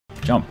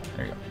Jump.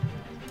 There you go.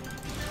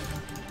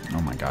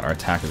 Oh my god, our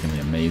attack is going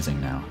to be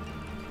amazing now.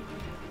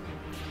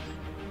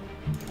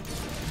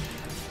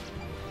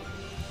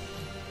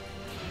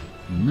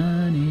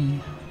 Money.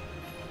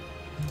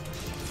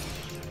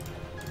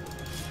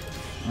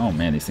 Oh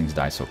man, these things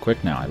die so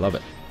quick now. I love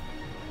it.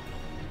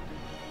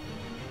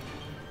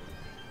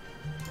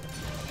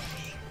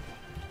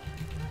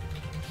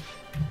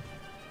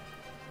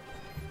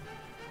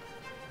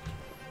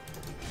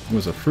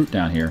 There's a fruit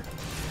down here.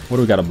 What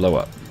do we got to blow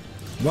up?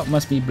 What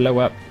must we blow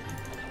up?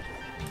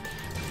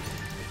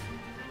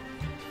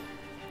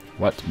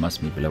 What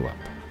must we blow up?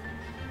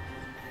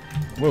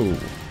 Whoa.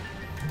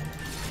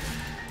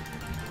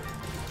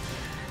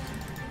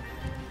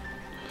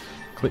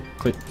 Click,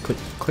 click, click,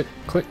 click,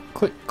 click,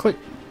 click, click.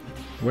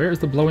 Where is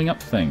the blowing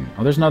up thing?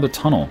 Oh, there's another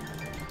tunnel.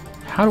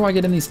 How do I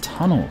get in these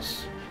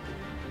tunnels?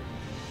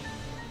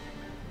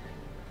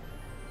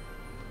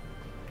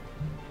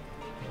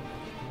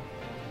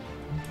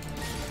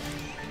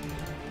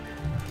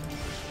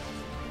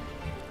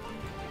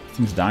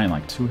 Thing's dying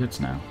like 2 hits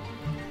now.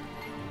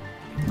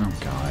 Oh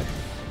god.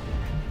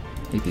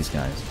 I hate these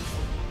guys.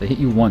 They hit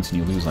you once and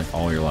you lose like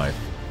all your life.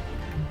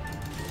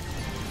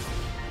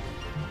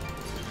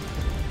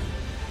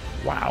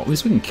 Wow, at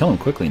least we can kill him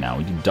quickly now.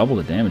 We do double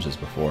the damage as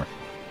before.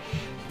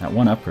 That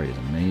one upgrade is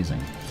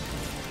amazing.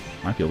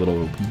 Might be a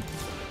little OP.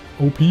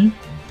 OP?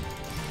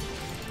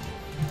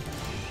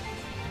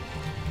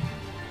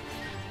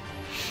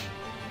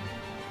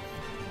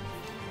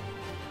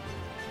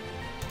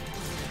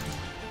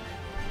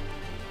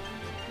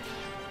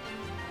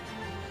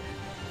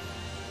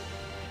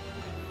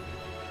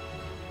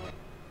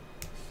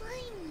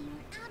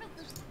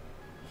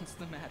 What's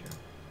the matter?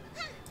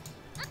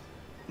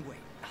 Wait.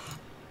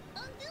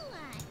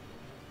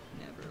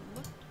 Never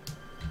looked.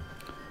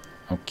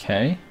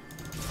 Okay.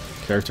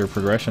 Character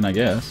progression, I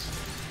guess.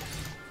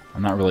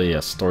 I'm not really a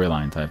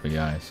storyline type of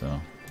guy,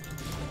 so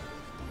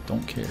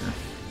don't care.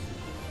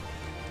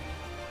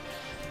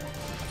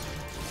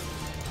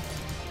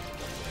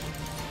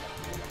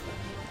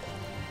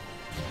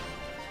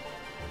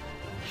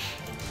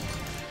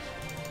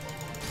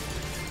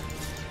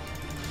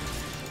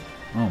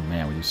 Oh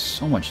man, we do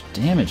so much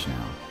damage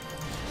now.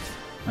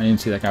 I didn't even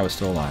see that guy was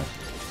still alive.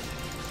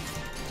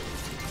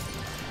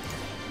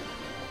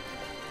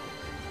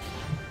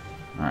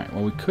 Alright,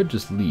 well we could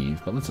just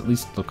leave, but let's at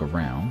least look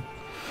around.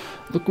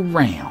 Look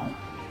around!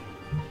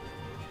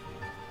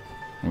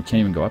 We can't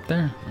even go up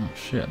there? Oh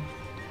shit.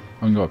 I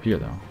can go up here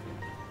though.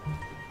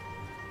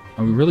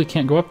 Oh, we really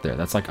can't go up there.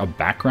 That's like a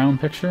background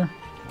picture?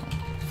 Oh,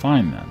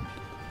 fine then.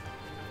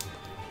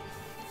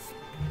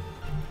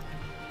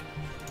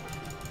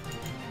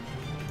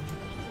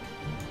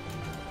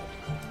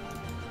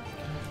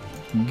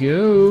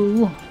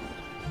 Go!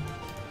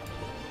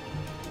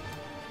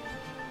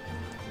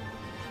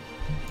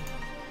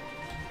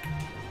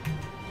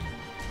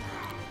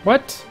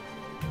 What?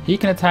 He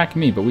can attack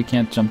me, but we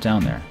can't jump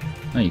down there.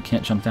 No, you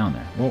can't jump down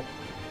there. Well,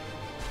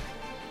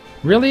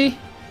 really?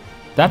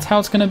 That's how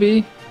it's gonna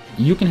be?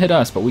 You can hit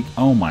us, but we...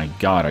 Oh my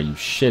god, are you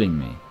shitting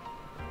me?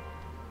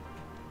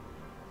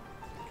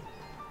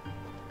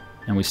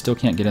 And we still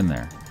can't get in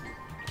there.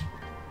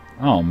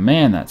 Oh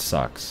man, that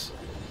sucks.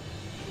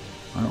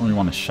 I don't really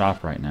want to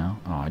shop right now.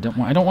 Oh, I don't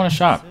want to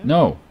shop.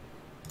 No.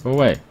 Go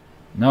away.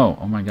 No.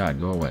 Oh my god,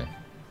 go away.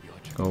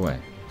 Go away,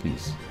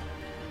 please.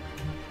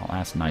 I'll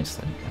ask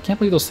nicely. I can't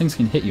believe those things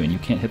can hit you and you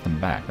can't hit them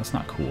back. That's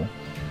not cool.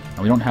 And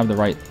we don't have the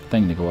right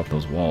thing to go up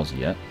those walls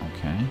yet.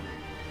 Okay.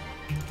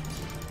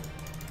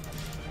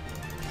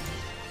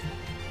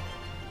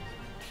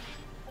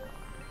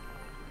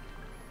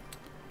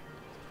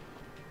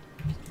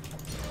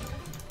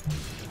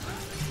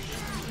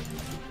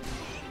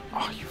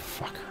 Oh, you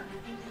fucker.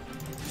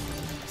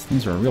 These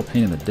things are a real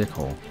pain in the dick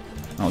hole.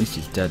 Oh, at least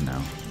he's dead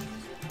now.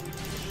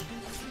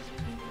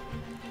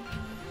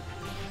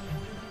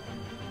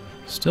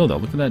 Still though,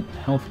 look at that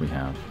health we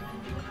have.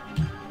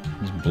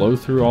 Just blow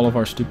through all of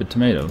our stupid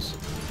tomatoes.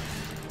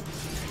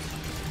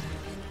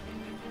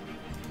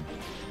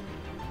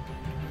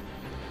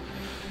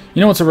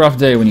 You know it's a rough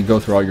day when you go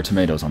through all your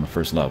tomatoes on the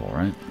first level,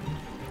 right?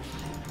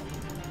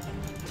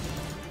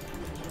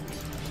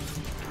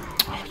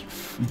 Oh,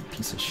 you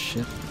piece of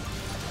shit.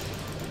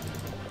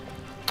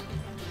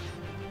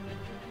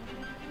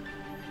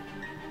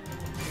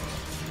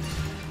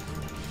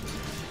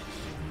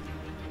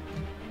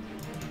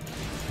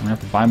 I'm gonna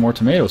have to buy more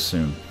tomatoes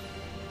soon.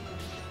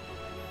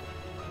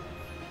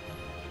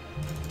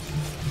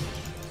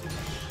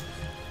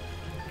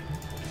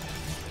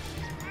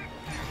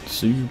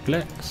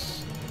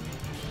 Suplex.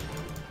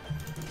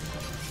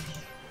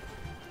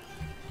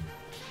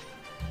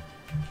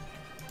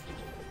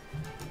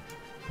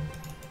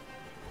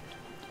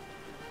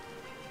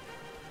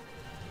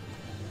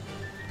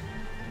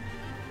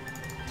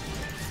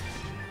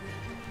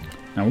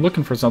 Now we're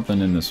looking for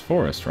something in this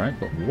forest, right?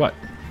 But what?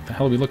 The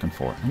hell are we looking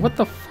for? And what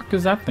the fuck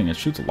is that thing? It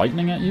shoots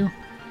lightning at you?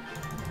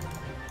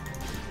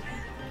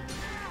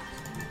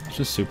 Let's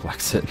just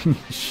suplex it.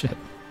 Shit.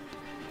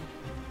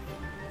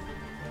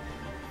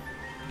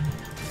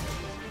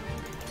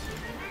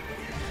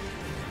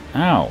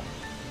 Ow.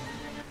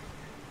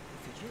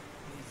 Fidget,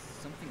 is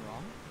something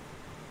wrong?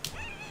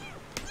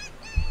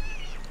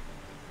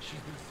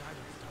 She's been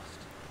silence dust.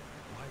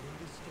 While in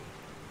this state,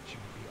 she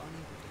will be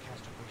unable to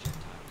cast her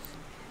projectiles.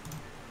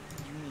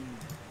 You mean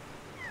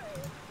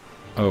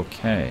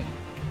Okay.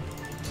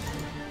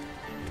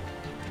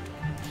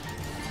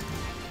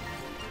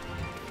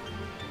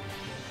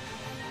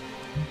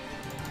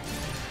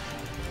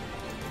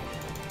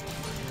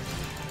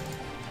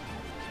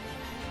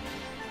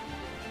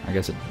 I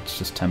guess it's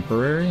just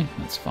temporary?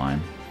 That's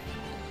fine.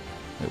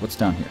 Wait, what's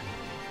down here?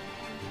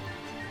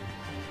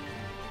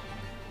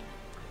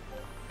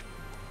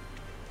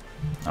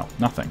 Oh,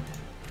 nothing.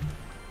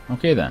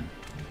 Okay then.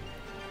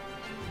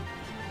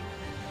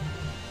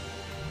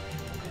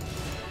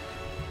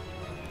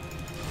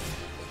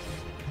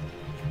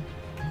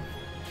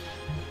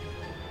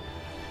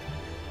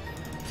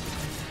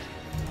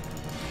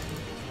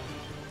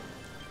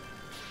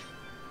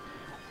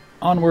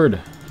 Onward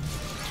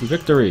to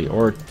victory,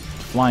 or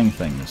flying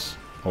things,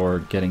 or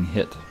getting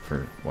hit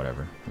for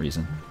whatever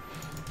reason.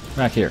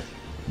 Back here.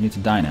 You need to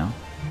die now.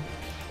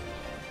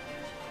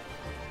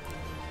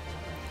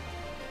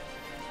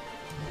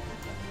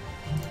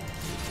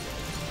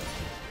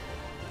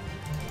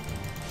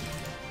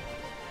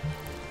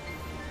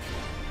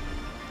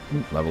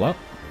 Ooh, level up.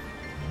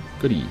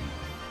 Goodie.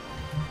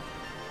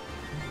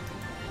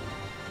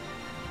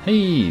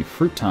 Hey,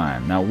 fruit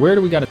time. Now where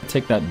do we gotta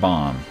take that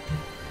bomb?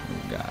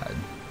 Oh god.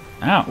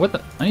 Ow, what the?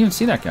 I didn't even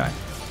see that guy.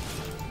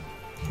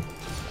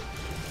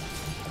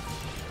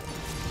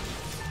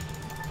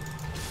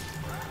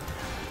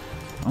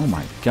 Oh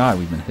my god,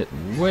 we've been hit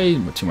way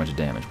too much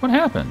damage. What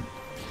happened?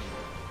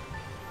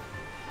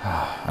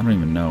 I don't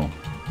even know.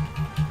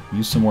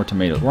 Use some more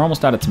tomatoes. We're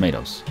almost out of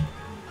tomatoes.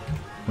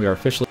 We are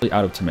officially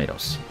out of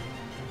tomatoes.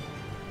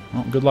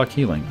 Well, good luck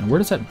healing. And where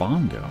does that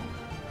bomb go?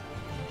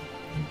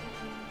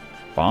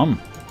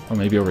 Bomb? Oh,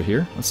 maybe over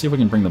here? Let's see if we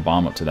can bring the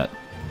bomb up to that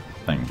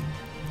thing.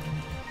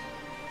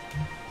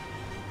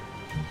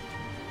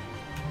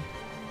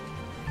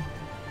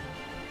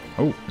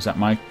 Oh, is that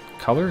my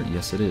color?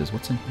 Yes, it is.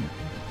 What's in here?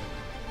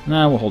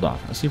 Nah, we'll hold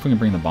off. Let's see if we can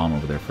bring the bomb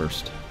over there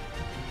first.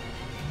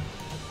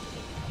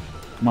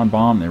 Come on,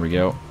 bomb. There we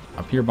go.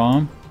 Up here,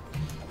 bomb.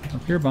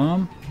 Up here,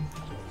 bomb.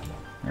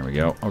 There we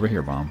go. Over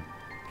here, bomb.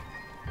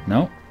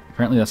 No.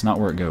 Apparently that's not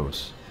where it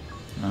goes.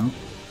 No.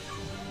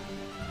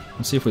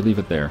 Let's see if we leave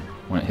it there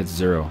when it hits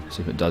 0.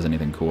 See if it does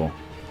anything cool.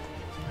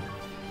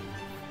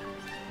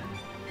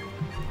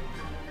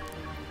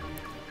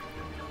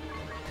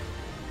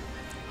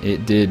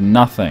 It did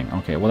nothing.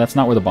 Okay, well that's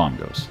not where the bomb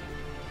goes.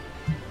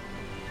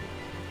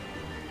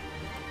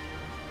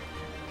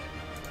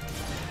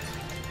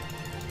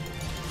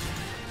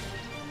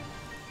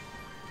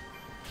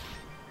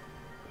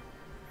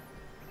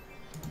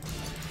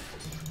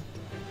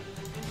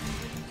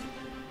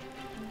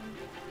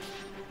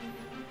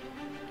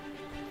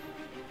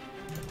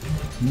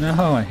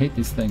 No, I hate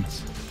these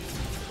things.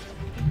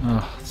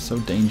 Oh, it's so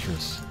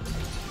dangerous.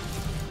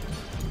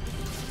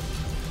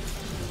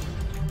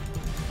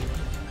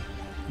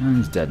 Oh,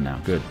 he's dead now.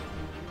 Good.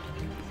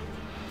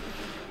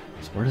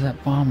 So where does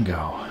that bomb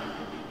go?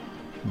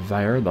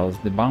 Where does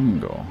the bomb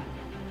go?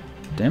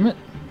 Damn it.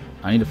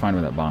 I need to find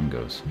where that bomb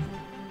goes.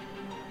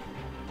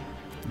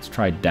 Let's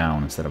try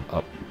down instead of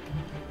up.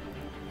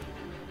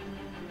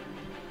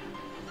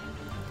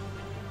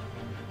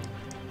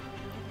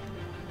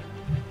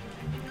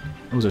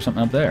 Oh, is there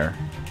something up there?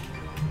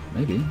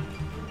 Maybe.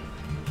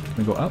 Can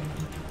we go up?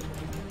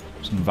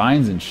 Some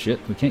vines and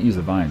shit. We can't use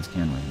the vines,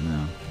 can we?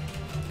 No.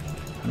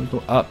 How do we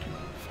go up?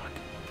 Fuck.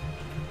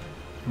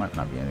 Might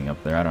not be anything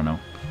up there. I don't know.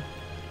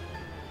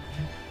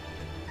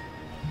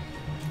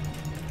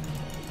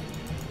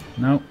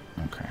 No.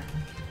 Okay.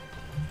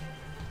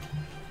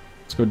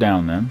 Let's go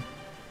down then.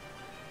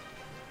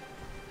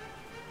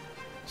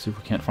 See if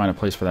we can't find a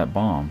place for that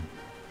bomb.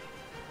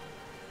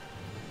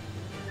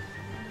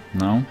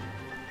 No?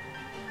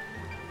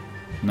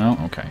 No?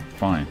 Okay,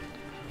 fine.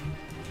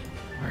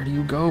 Where do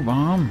you go,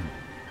 bomb?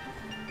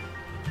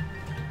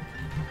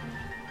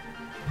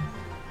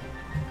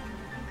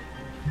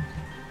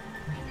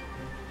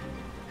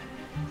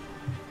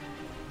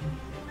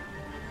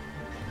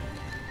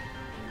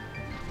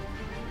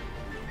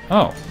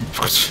 Oh.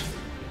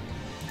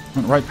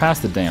 Went right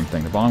past the damn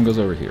thing. The bomb goes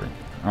over here.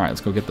 Alright, let's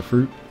go get the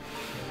fruit.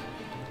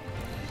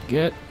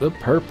 Get the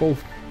purple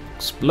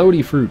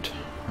explodey fruit.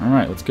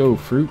 Alright, let's go,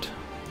 fruit.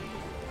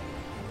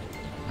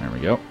 There we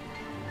go.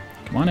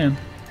 Come on in.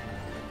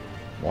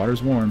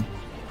 Water's warm.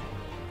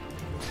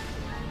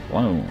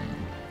 Blown.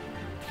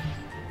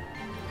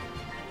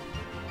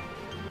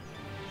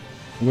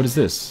 What is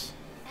this?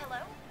 Hello?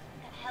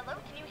 Hello?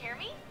 Can you hear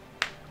me?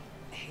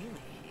 Haley,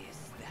 is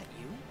that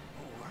you?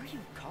 Where are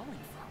you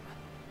calling from?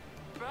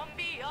 From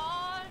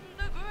beyond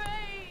the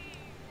grave.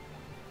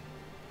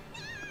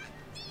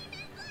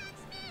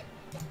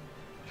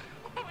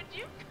 Would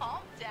you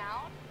calm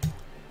down?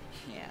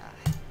 Yeah.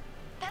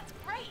 That's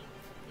great.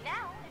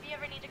 Now, if you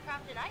ever need to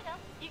craft an item,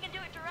 you can do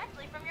it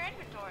directly from your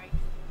inventory.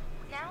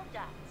 Now,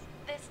 Dots,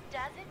 this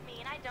doesn't me,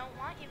 and I don't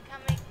want you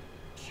coming.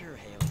 Sure,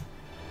 Haley.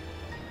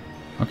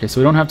 Okay,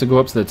 so we don't have to go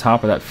up to the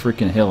top of that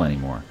freaking hill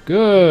anymore.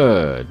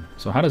 Good.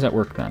 So how does that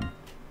work then?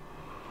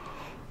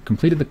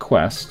 Completed the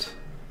quest.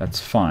 That's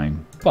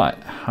fine. But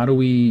how do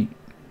we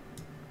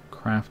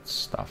craft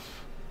stuff?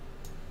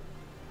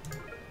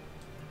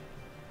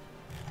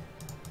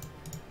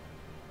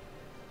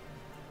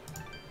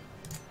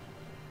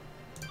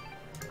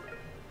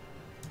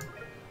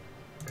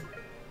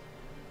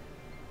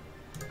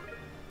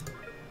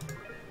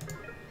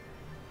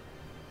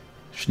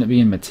 Shouldn't it be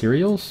in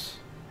materials?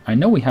 I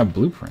know we have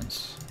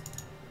blueprints.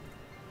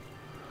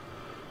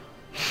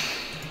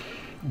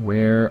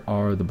 Where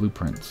are the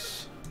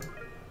blueprints?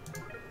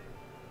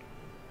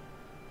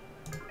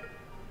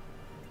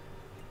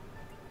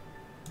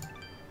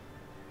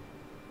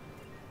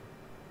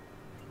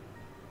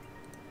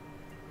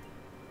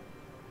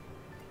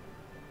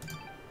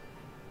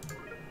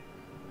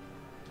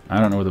 I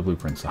don't know where the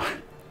blueprints are.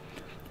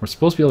 We're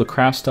supposed to be able to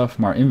craft stuff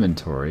from our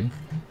inventory.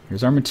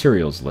 Here's our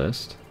materials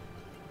list.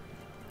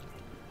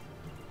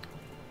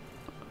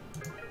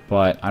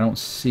 But I don't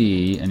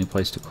see any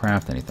place to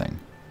craft anything.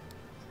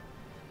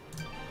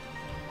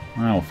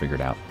 Well, we'll figure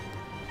it out.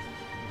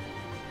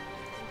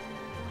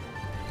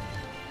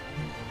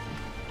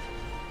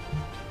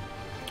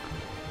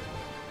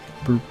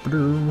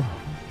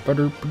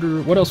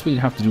 What else we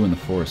have to do in the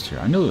forest here?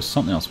 I know there's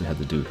something else we had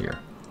to do here.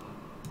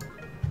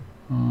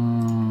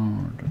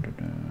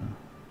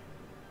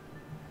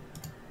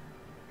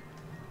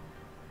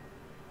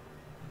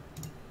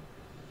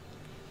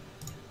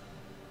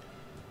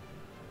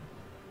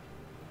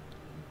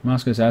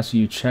 Moscow's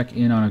asking you check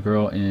in on a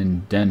girl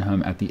in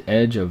Denham at the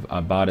edge of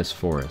Abatis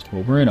Forest.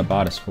 Well, we're in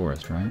Abatis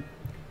Forest, right?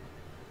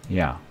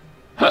 Yeah.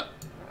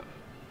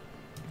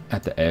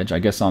 At the edge, I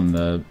guess on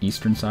the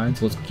eastern side.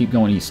 So let's keep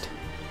going east.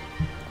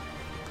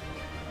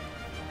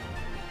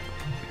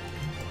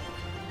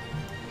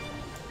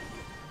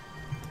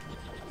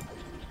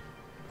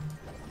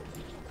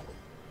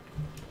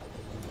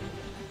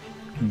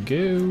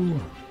 Go.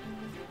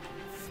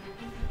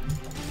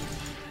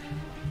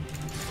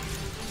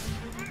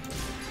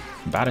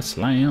 Body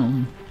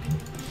slam.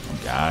 Oh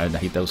god, I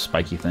hate those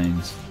spiky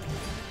things.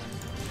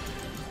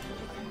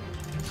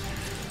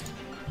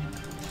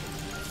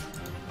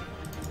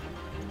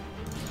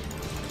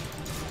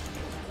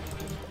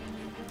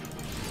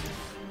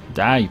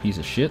 Die, you piece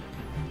of shit.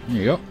 There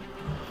you go.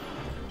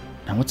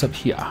 And what's up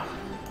here?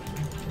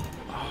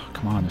 Oh,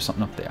 come on, there's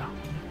something up there.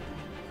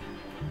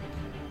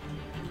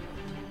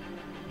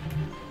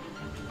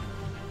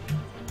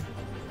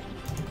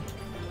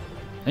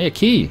 Hey, a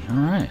key.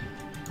 Alright.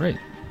 Great.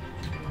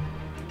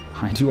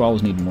 I do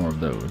always need more of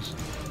those.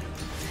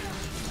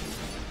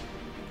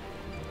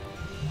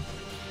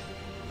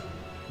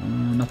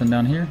 Nothing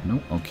down here?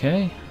 Nope.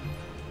 Okay.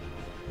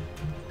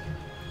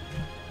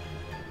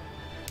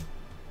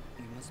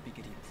 We must be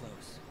getting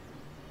close.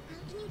 How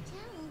can you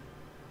tell?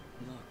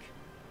 Look.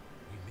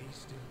 We may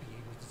still be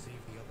able to save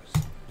the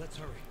others. Let's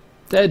hurry.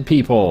 Dead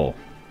people.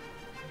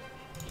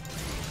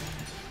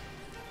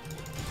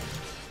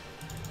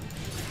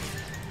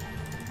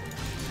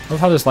 I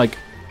love how there's like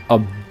a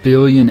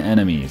billion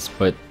enemies,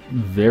 but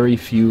very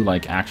few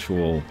like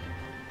actual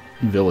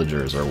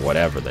villagers or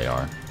whatever they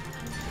are.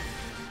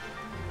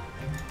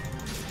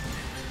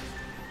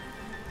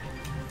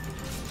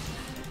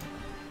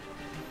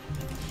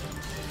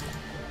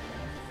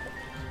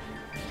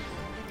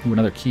 Ooh,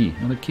 another key.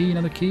 Another key,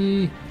 another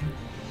key.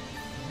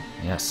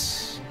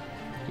 Yes.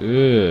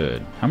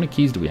 Good. How many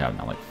keys do we have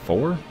now? Like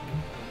 4?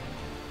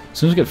 As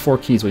soon as we get 4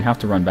 keys, we have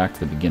to run back to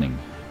the beginning.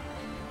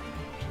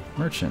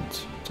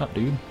 Merchant. What's up,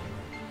 dude?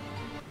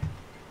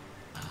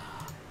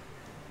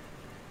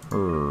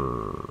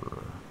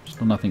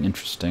 Still nothing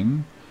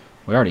interesting.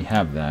 We already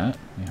have that.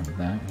 We have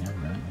that. We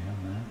have that. We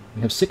have that.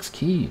 We have 6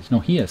 keys. No,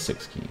 he has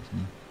 6 keys.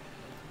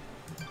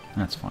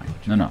 That's fine.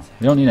 No, no.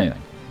 We don't need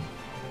anything.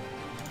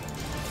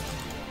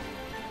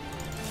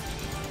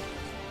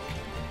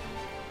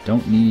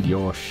 Don't need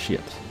your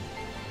shit.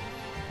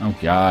 Oh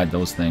god,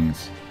 those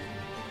things.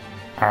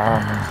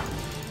 Ah.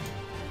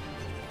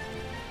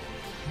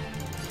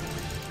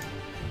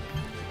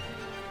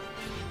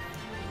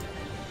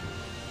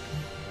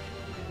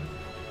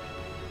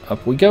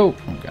 Up we go.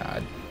 Oh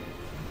god.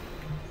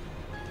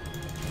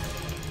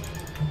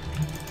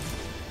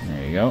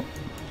 There you go.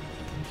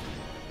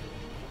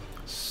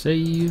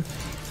 Save.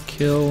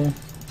 Kill.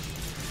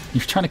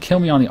 You're trying to kill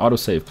me on the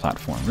autosave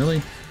platform.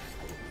 Really?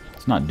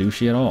 It's not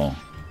douchey at all.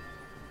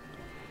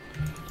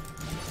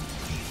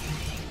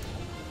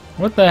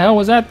 What the hell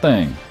was that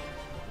thing?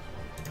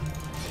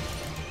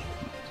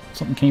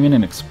 Something came in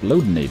and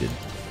explodinated.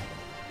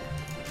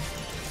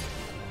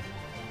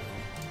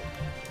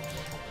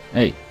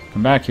 Hey,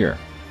 come back here.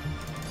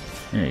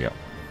 There you go.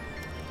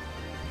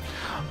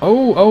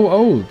 Oh, oh,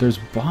 oh, there's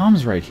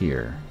bombs right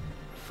here.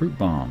 Fruit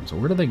bombs.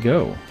 Where do they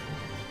go?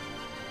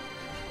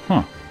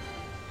 Huh.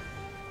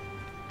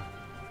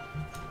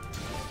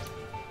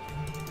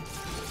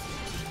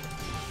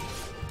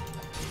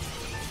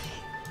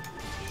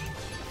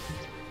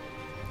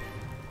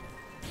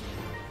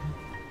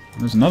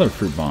 There's another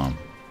fruit bomb.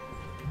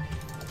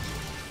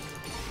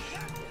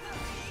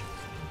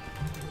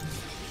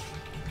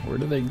 Where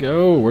do they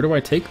go? Where do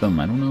I take them?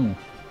 I don't know.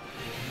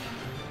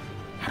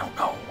 I don't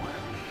know.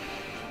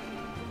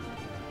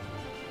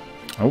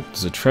 Oh,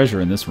 there's a treasure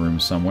in this room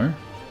somewhere.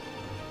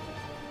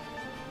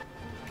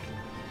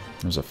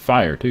 There's a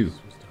fire, too. This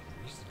was done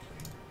recently.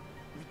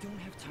 We don't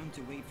have time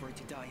to wait for it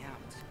to die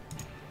out.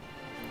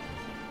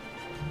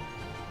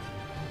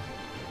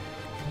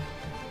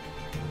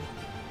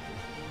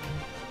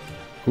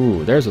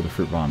 Ooh, there's where the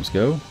fruit bombs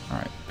go.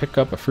 Alright, pick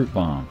up a fruit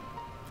bomb.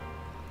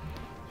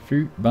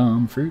 Fruit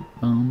bomb, fruit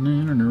bomb.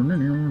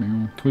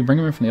 Can we bring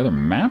them in from the other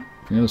map?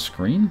 From the other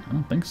screen? I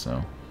don't think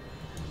so.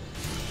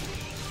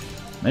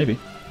 Maybe.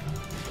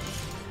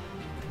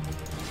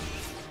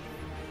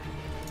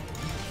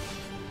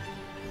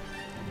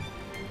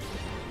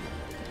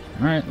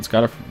 Alright, let's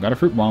got a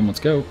fruit bomb.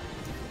 Let's go.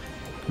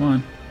 Come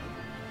on.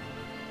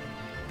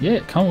 Yeah,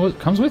 it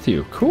comes with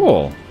you.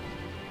 Cool.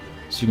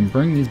 So you can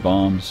bring these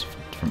bombs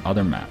from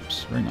other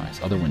maps. Very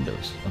nice. Other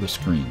windows. Other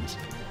screens.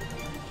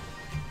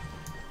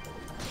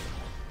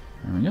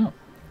 There we go.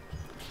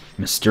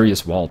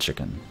 Mysterious wall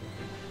chicken.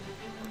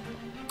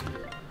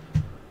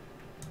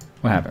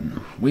 What happened?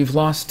 We've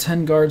lost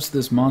 10 guards to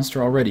this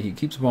monster already. He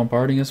keeps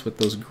bombarding us with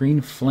those green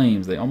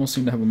flames. They almost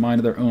seem to have a mind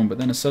of their own, but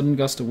then a sudden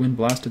gust of wind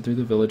blasted through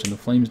the village and the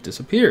flames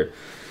disappeared.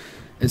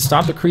 It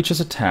stopped the creature's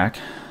attack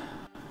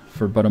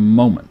for but a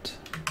moment.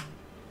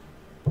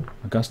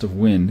 A gust of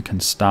wind can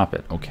stop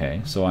it.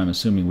 Okay, so I'm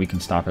assuming we can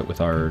stop it with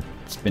our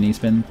spinny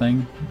spin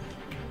thing?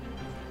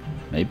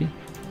 Maybe?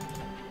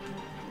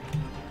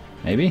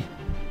 Maybe?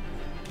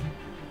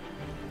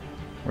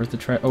 Where's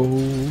the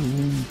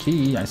oh,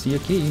 key. I see a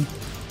key.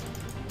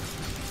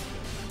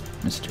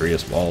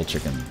 Mysterious wall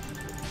chicken.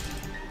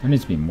 There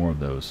needs to be more of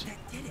those.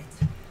 That did it.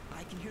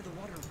 I can hear the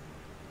water.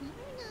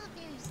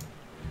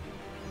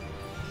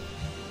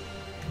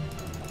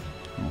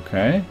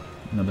 Okay.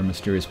 Another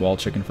mysterious wall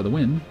chicken for the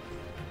win.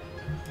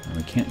 And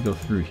we can't go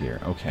through here.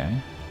 Okay.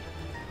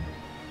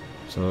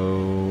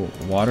 So,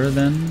 water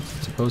then,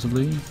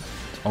 supposedly.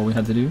 That's all we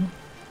had to do.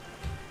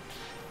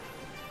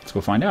 Let's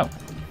go find out.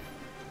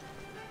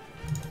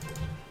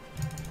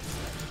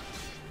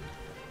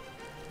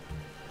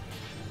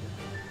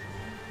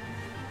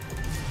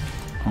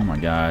 Oh my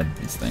god,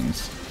 these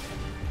things.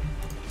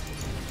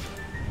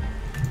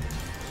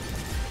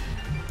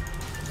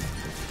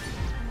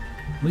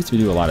 At least we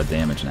do a lot of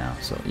damage now,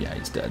 so yeah,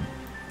 he's dead.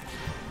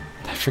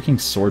 That freaking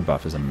sword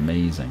buff is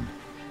amazing.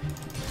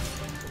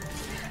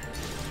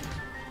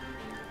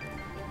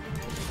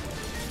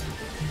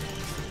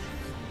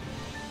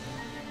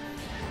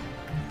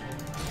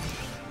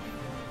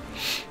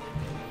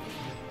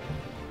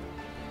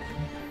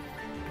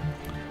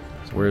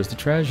 So where's the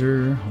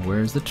treasure?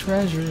 Where's the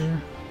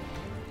treasure?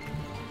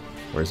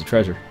 Where's the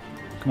treasure?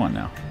 Come on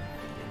now.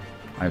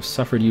 I have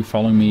suffered you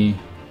following me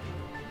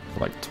for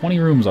like 20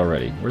 rooms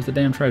already. Where's the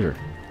damn treasure?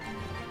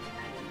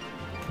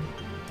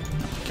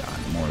 Oh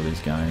god, more of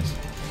these guys.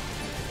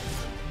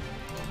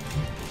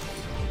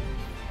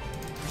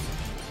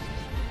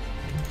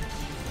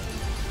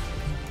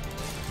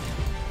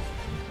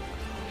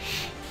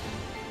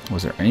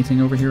 Was there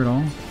anything over here at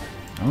all?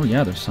 Oh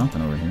yeah, there's something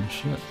over here.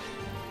 Shit.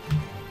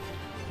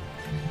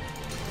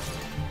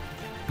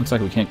 Looks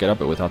like we can't get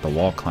up it without the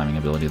wall climbing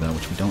ability though,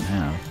 which we don't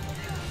have.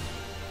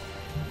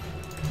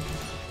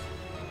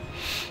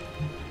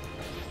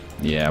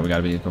 Yeah, we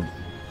gotta be... Well,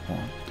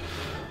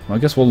 I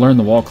guess we'll learn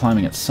the wall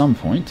climbing at some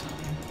point.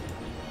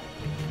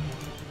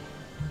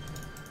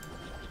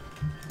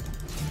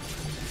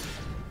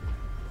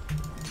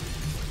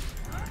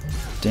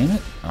 Damn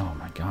it. Oh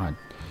my god.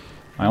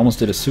 I almost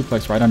did a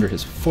suplex right under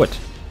his foot.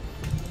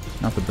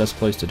 Not the best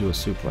place to do a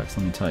suplex,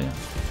 let me tell you.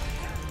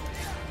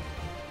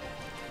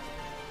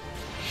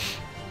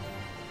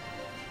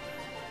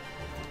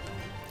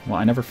 Well,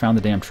 I never found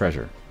the damn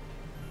treasure,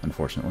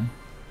 unfortunately.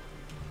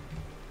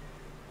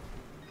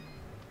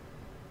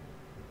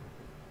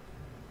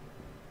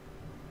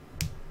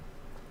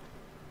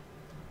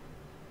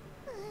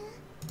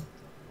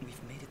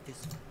 We've made it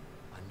this far.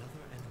 Another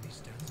enemy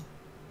stands.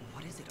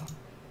 What is it all?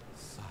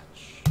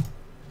 Such.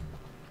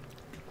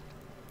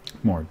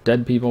 More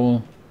dead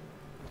people.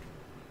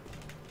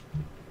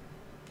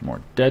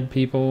 More dead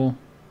people.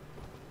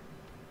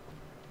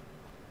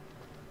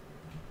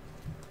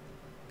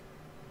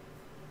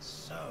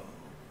 So,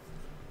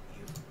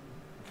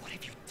 what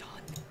have you done?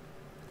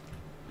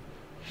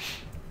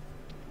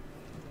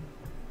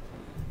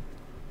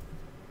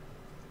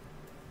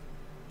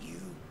 You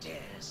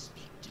dare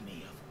speak to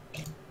me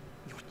of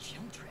your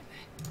children.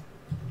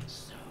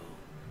 So,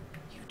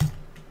 you.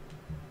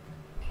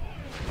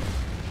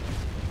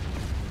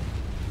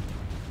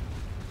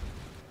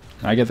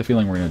 I get the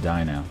feeling we're gonna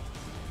die now.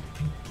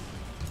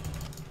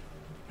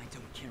 I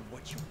don't care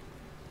what you.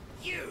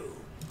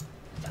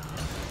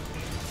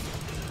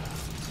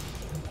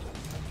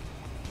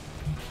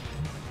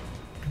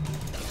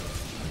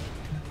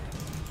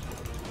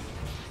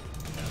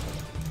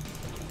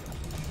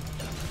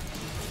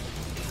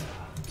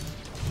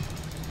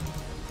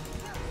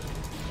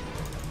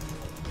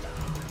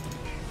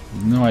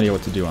 No idea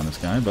what to do on this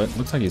guy, but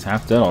looks like he's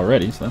half dead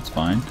already, so that's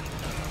fine.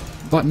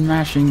 Button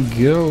mashing,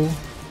 go!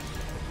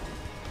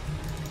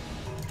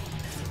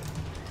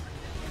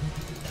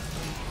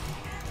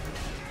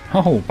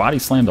 Oh, body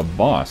slammed a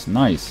boss.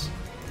 Nice.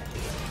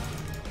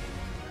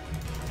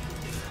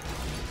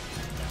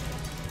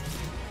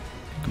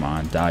 Come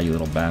on, die, you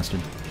little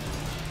bastard.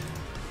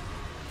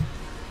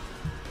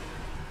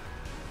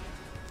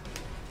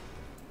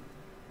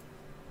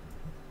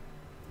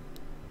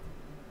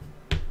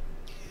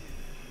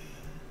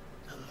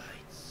 The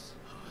lights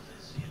of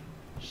Elysium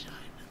shine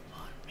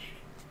upon me.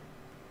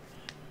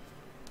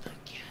 But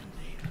can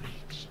they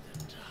reach the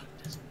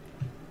darkness?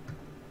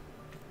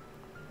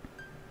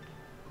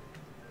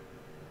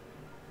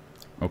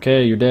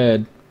 Okay, you're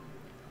dead.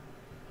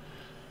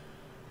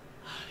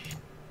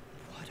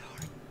 What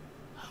are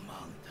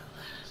Among the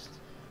last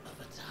of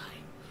the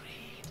time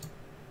breed.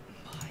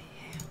 my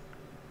hand?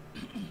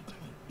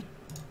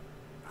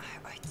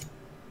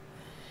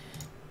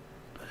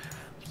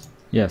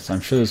 Yes,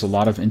 I'm sure there's a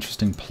lot of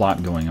interesting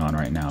plot going on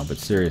right now, but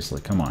seriously,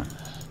 come on.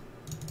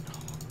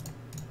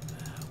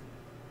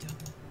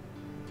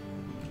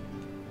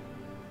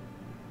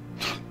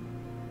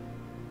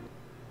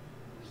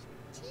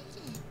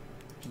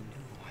 He knew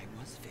I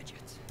was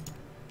Fidget.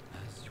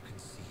 As you can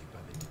see by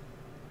the...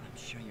 I'm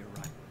sure you're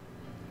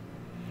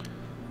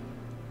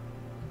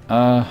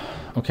right.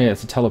 Okay,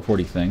 it's a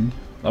teleporty thing.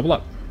 Level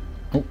up.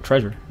 Oh,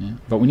 treasure. Yeah.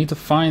 But we need to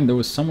find, there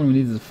was someone we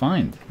needed to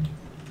find.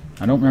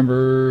 I don't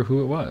remember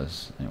who it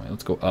was. Anyway,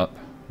 let's go up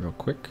real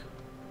quick.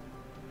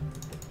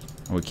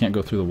 Oh, we can't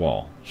go through the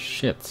wall.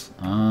 Shit.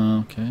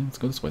 Okay, let's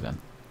go this way then.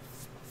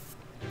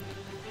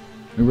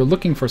 We were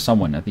looking for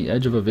someone at the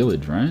edge of a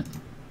village, right?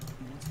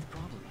 What's the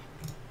problem?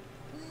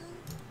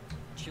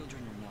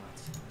 Children or not?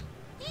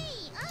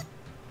 Hey, up!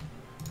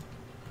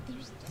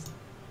 There's just...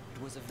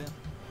 It was a villain.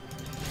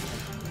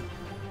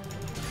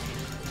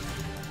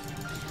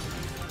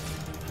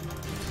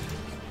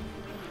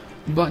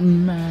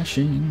 Button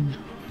mashing.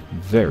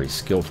 Very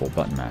skillful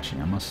button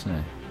mashing, I must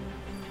say.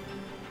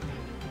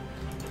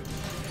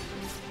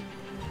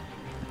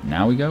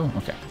 Now we go?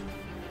 Okay.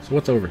 So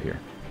what's over here?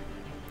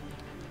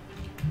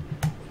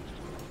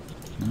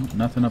 No,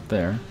 nothing up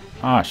there.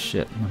 Ah,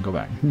 shit. I'm gonna go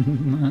back.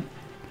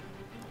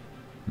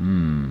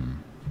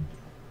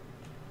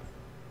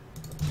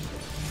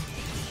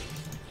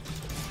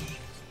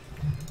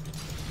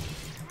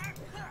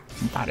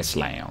 Body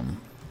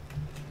slam.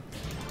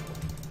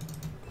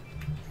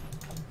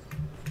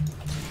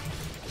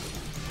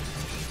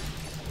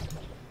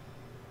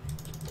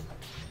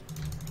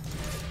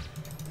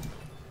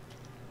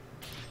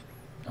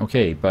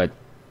 Okay, but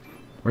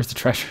where's the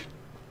treasure?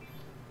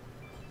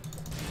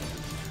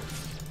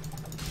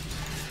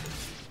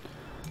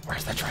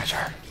 Where's the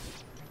treasure?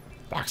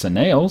 Box of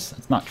nails?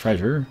 It's not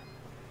treasure.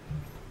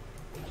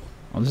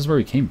 Oh, this is where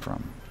we came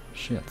from.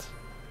 Shit.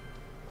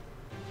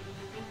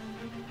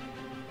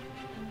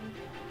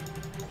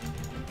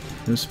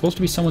 There was supposed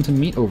to be someone to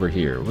meet over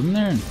here, wasn't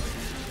there?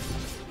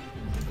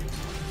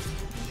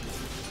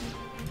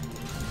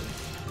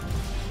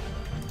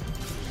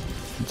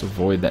 Let's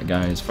avoid that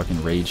guy's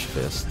fucking rage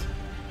fist.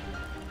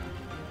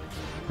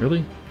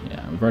 Really?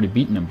 Yeah, we've already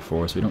beaten him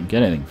before, so we don't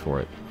get anything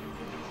for it.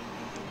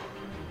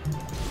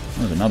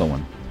 There's another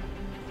one.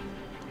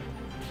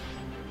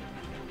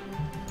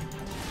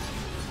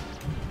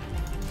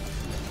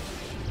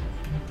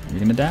 You're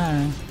gonna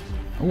die.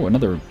 Oh,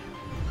 another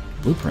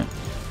blueprint.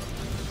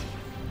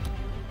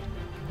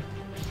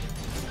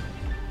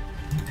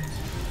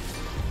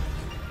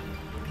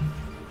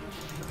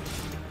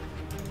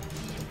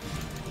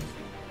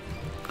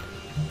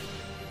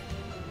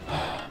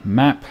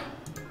 Map.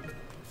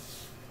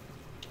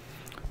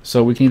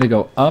 So we can either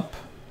go up.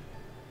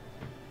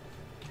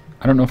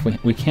 I don't know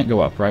if we can't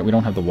go up, right? We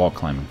don't have the wall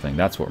climbing thing.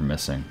 That's what we're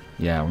missing.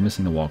 Yeah, we're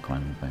missing the wall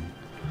climbing thing.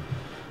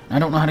 I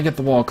don't know how to get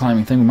the wall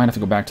climbing thing. We might have to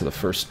go back to the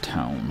first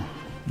town.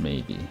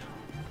 Maybe.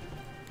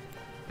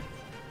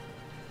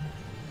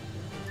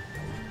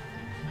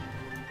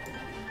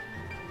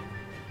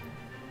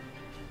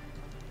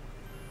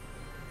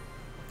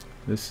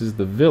 This is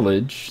the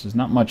village. There's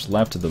not much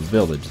left of the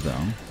village,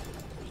 though.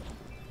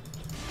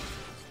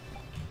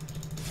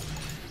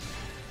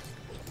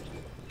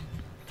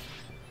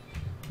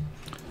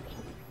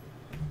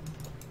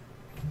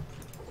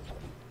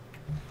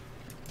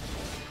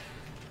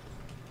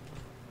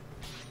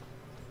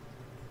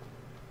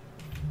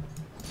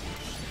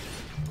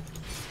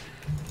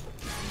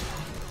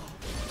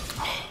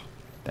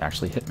 They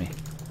actually hit me.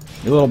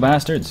 You little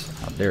bastards.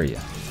 How dare you.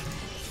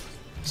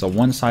 It's a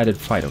one-sided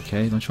fight,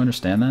 okay? Don't you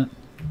understand that?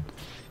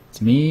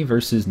 It's me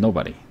versus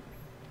nobody.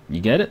 You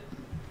get it?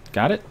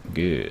 Got it?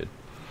 Good.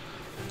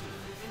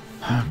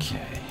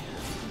 Okay.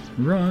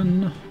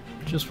 Run.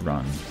 Just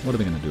run. What are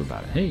they going to do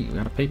about it? Hey, we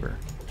got a paper.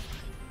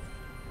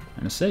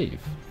 And a save.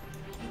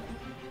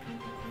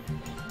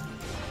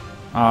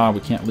 Ah, we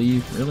can't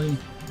leave? Really?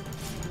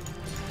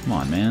 Come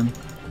on, man.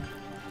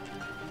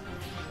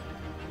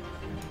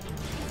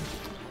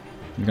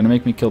 You're gonna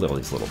make me kill all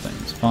these little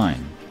things.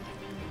 Fine.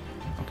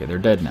 Okay, they're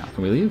dead now.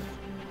 Can we leave?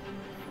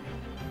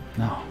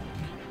 No.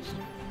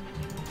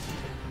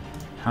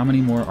 How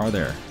many more are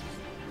there?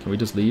 Can we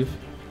just leave?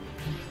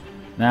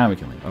 Now we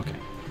can leave. Okay.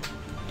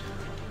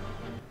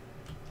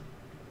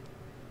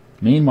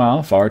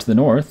 Meanwhile, far to the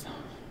north.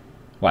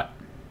 What?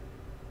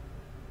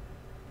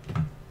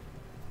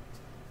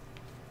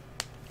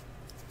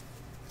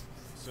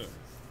 Sir,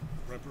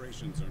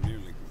 preparations are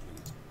nearly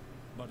complete.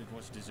 But it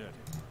was deserted.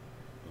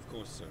 Of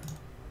course, sir.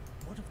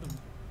 What of them?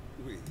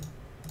 We...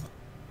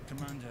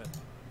 Commander...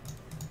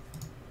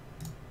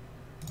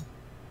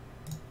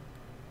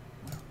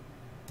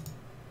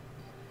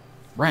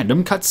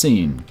 Random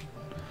cutscene.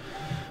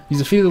 He's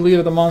defeated the leader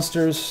of the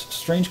monsters,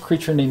 strange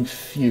creature named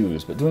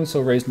Fuse, but doing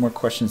so raised more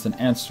questions than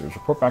answers.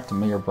 Report back to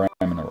Mayor Bram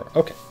and Aurora.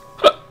 Okay.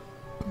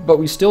 But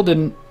we still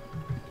didn't...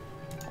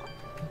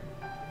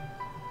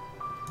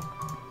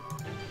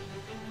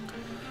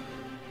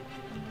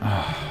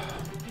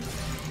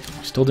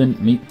 still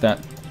didn't meet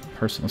that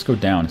person. Let's go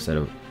down instead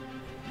of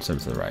to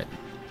the right.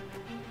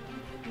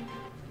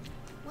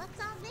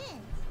 What's all this?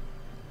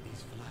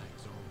 These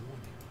flags are a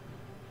warning.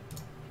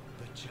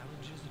 The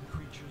challenges and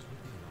creatures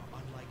within are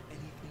unlike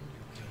anything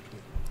you've dealt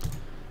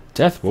with.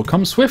 Death will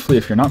come swiftly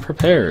if you're not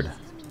prepared.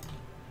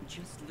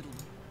 Just little.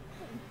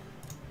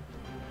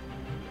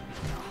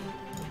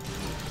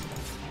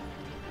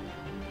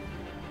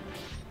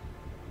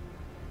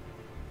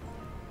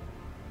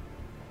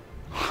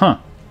 Huh.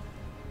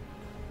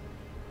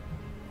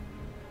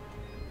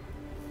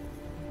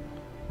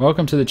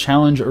 Welcome to the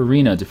challenge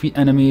arena. Defeat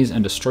enemies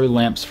and destroy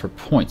lamps for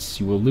points.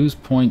 You will lose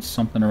points,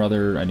 something or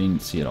other. I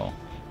didn't see it all.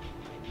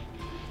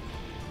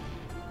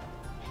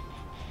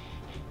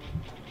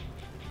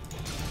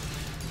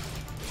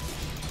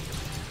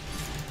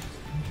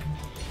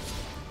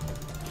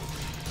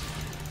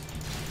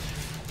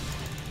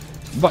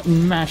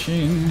 Button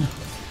mashing.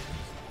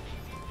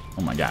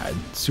 Oh my god.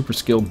 Super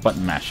skilled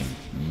button mashing.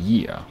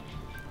 Yeah.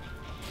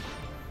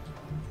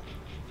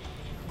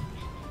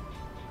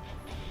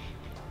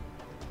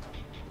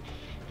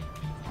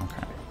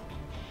 Okay.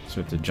 So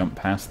we have to jump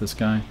past this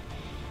guy.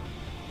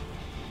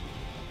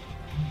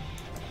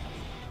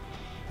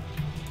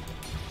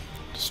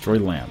 Destroy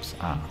lamps.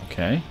 Ah,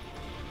 okay.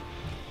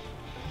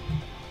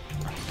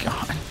 Oh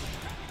god.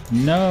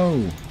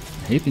 No!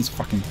 I hate these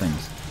fucking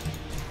things.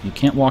 You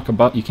can't walk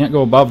above. You can't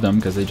go above them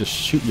because they just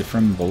shoot you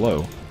from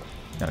below.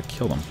 Gotta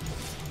kill them.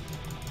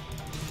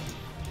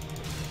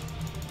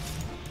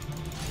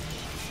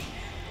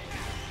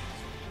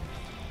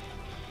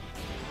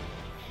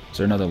 Is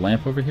there another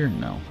lamp over here?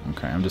 No.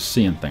 Okay, I'm just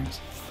seeing things.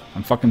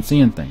 I'm fucking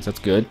seeing things. That's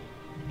good.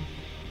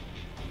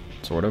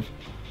 Sort of.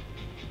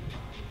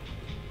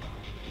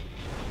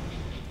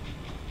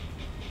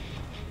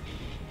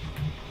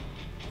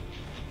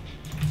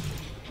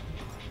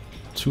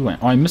 Two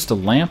lamp. Oh, I missed a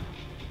lamp?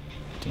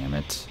 Damn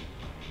it.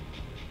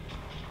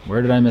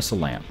 Where did I miss a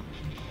lamp?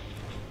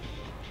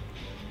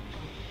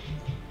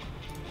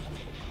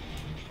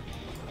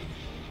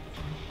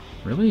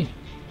 Really?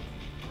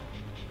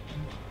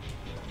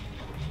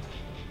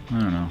 I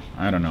don't know.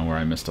 I don't know where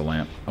I missed a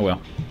lamp. Oh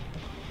well.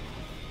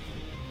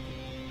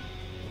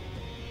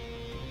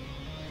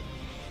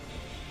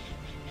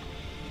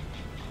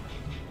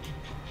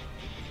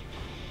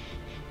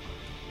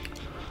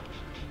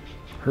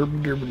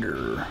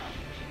 Herb.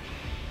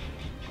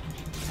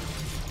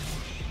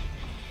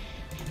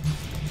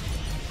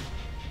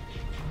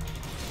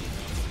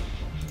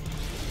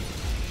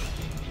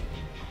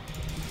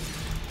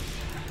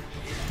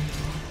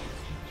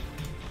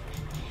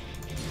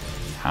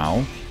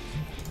 How?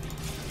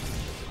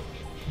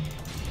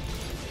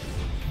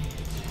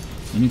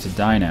 You need to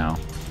die now.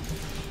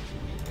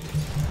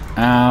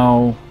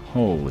 Ow.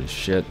 Holy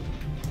shit.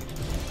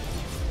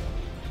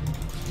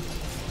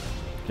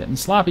 Getting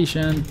sloppy,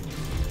 Shen.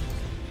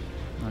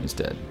 Oh, he's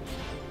dead.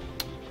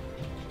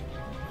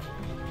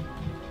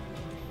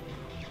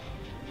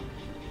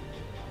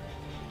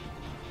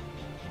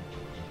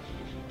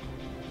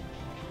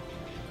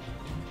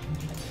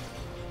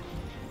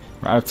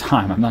 We're out of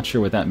time. I'm not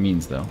sure what that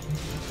means, though.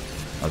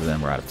 Other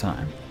than we're out of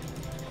time.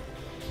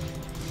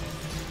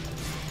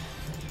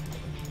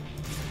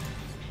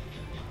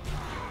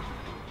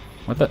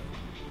 What the? I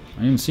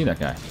didn't even see that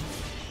guy.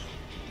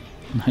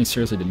 I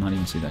seriously did not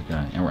even see that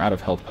guy. And we're out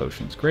of health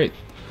potions. Great.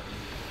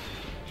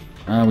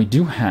 We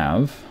do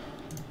have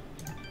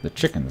the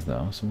chickens,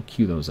 though, so we'll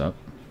queue those up.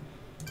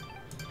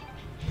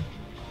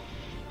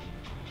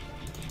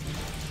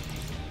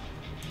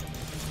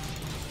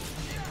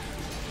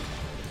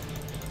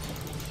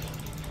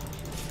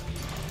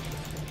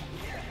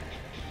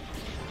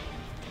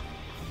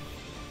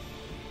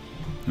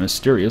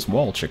 Mysterious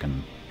wall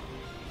chicken.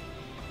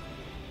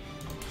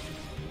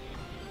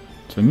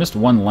 So we missed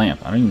one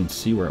lamp. I don't even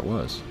see where it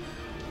was.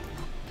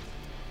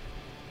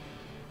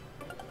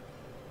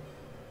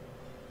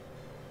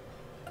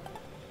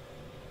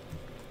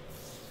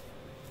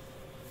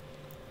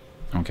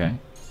 Okay.